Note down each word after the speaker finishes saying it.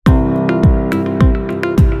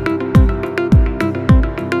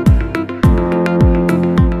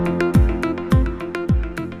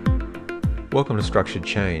Welcome to Structured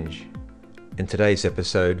Change. In today's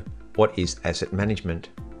episode, what is asset management?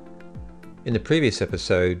 In the previous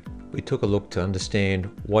episode, we took a look to understand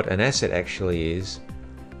what an asset actually is,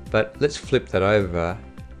 but let's flip that over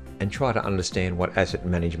and try to understand what asset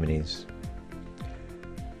management is.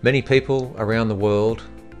 Many people around the world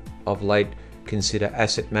of late consider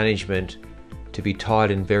asset management to be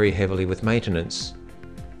tied in very heavily with maintenance.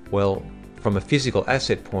 Well, from a physical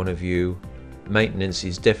asset point of view, maintenance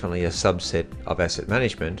is definitely a subset of asset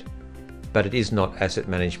management, but it is not asset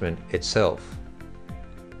management itself.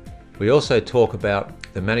 We also talk about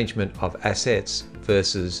the management of assets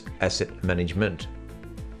versus asset management.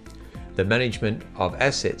 The management of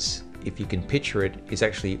assets, if you can picture it, is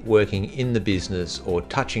actually working in the business or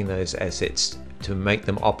touching those assets to make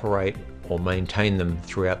them operate or maintain them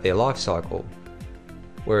throughout their life cycle.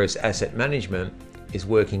 Whereas asset management is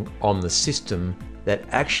working on the system that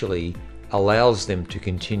actually allows them to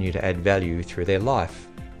continue to add value through their life.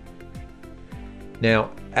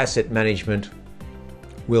 Now, asset management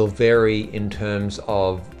will vary in terms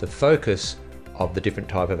of the focus of the different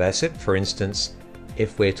type of asset. For instance,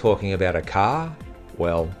 if we're talking about a car,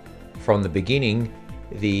 well, from the beginning,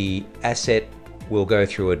 the asset will go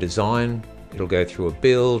through a design, it'll go through a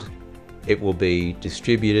build, it will be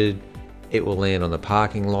distributed, it will land on the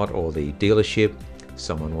parking lot or the dealership,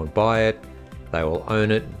 someone will buy it, they will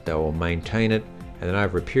own it, they will maintain it, and then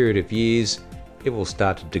over a period of years, it will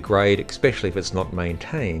start to degrade, especially if it's not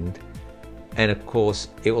maintained, and of course,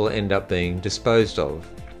 it will end up being disposed of.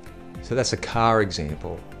 So that's a car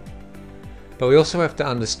example. But we also have to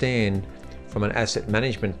understand from an asset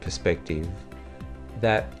management perspective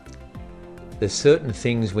that there's certain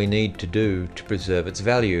things we need to do to preserve its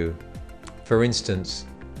value. For instance,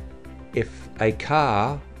 if a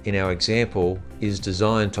car, in our example, is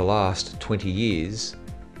designed to last 20 years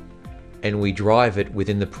and we drive it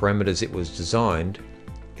within the parameters it was designed,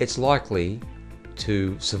 it's likely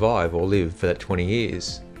to survive or live for that 20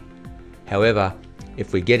 years. However,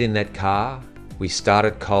 if we get in that car, we start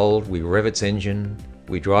it cold, we rev its engine,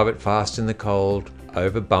 we drive it fast in the cold,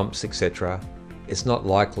 over bumps, etc., it's not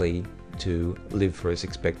likely to live for its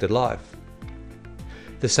expected life.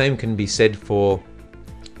 The same can be said for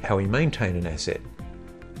how we maintain an asset.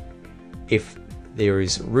 If there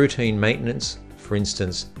is routine maintenance, for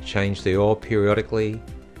instance, change the oil periodically,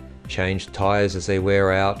 change tyres as they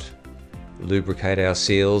wear out, lubricate our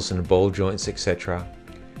seals and ball joints, etc.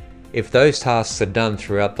 If those tasks are done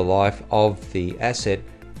throughout the life of the asset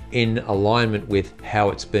in alignment with how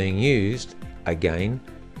it's being used, again,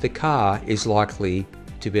 the car is likely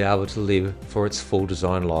to be able to live for its full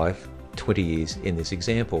design life, 20 years in this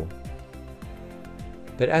example.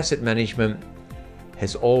 But asset management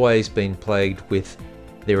has always been plagued with,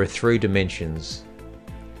 there are three dimensions.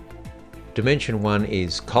 Dimension 1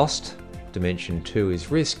 is cost, dimension 2 is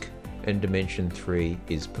risk, and dimension 3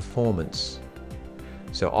 is performance.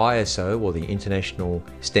 So ISO, or the International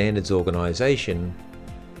Standards Organization,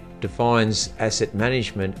 defines asset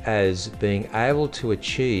management as being able to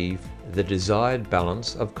achieve the desired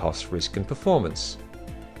balance of cost, risk, and performance.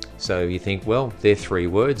 So you think, well, they're three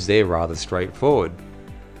words, they're rather straightforward.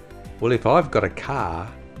 Well, if I've got a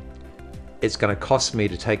car, it's going to cost me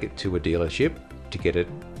to take it to a dealership to get it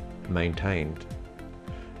maintained.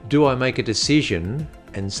 Do I make a decision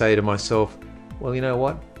and say to myself, well, you know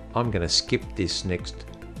what, I'm going to skip this next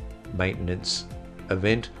maintenance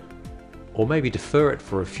event or maybe defer it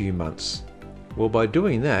for a few months? Well, by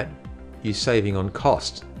doing that, you're saving on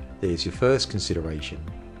cost. There's your first consideration.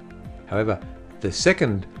 However, the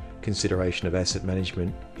second consideration of asset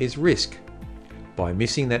management is risk. By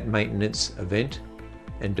missing that maintenance event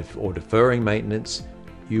or deferring maintenance,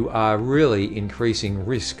 you are really increasing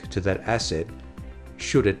risk to that asset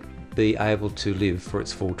should it be able to live for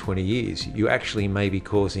its full 20 years. You actually may be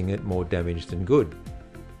causing it more damage than good.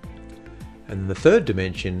 And the third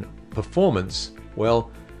dimension, performance,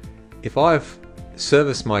 well, if I've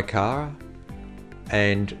serviced my car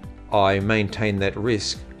and I maintain that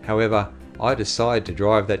risk, however, I decide to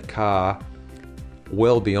drive that car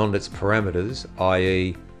well beyond its parameters,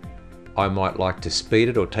 i.e. I might like to speed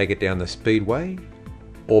it or take it down the speedway,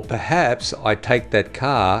 or perhaps I take that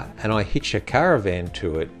car and I hitch a caravan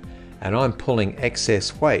to it and I'm pulling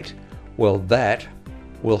excess weight, well, that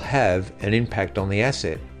will have an impact on the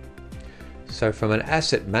asset. So from an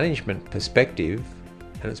asset management perspective,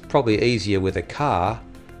 and it's probably easier with a car,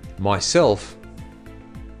 myself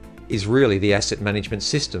is really the asset management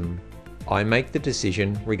system. I make the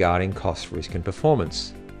decision regarding cost, risk, and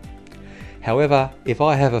performance. However, if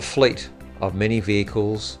I have a fleet of many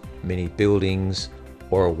vehicles, many buildings,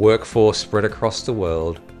 or a workforce spread across the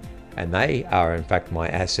world, and they are in fact my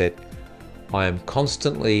asset, I am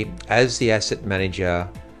constantly, as the asset manager,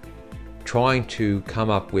 trying to come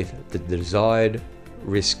up with the desired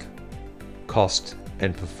risk, cost,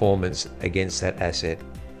 and performance against that asset.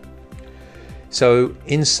 So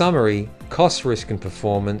in summary, cost, risk, and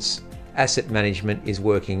performance, asset management is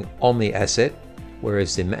working on the asset,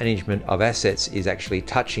 whereas the management of assets is actually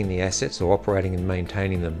touching the assets or operating and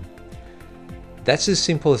maintaining them. That's as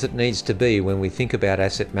simple as it needs to be when we think about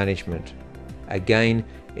asset management. Again,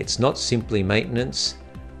 it's not simply maintenance.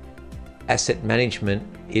 Asset management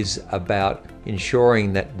is about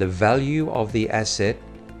ensuring that the value of the asset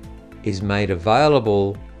is made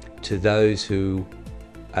available to those who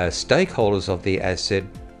are stakeholders of the asset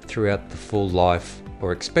throughout the full life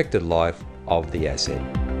or expected life of the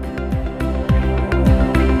asset.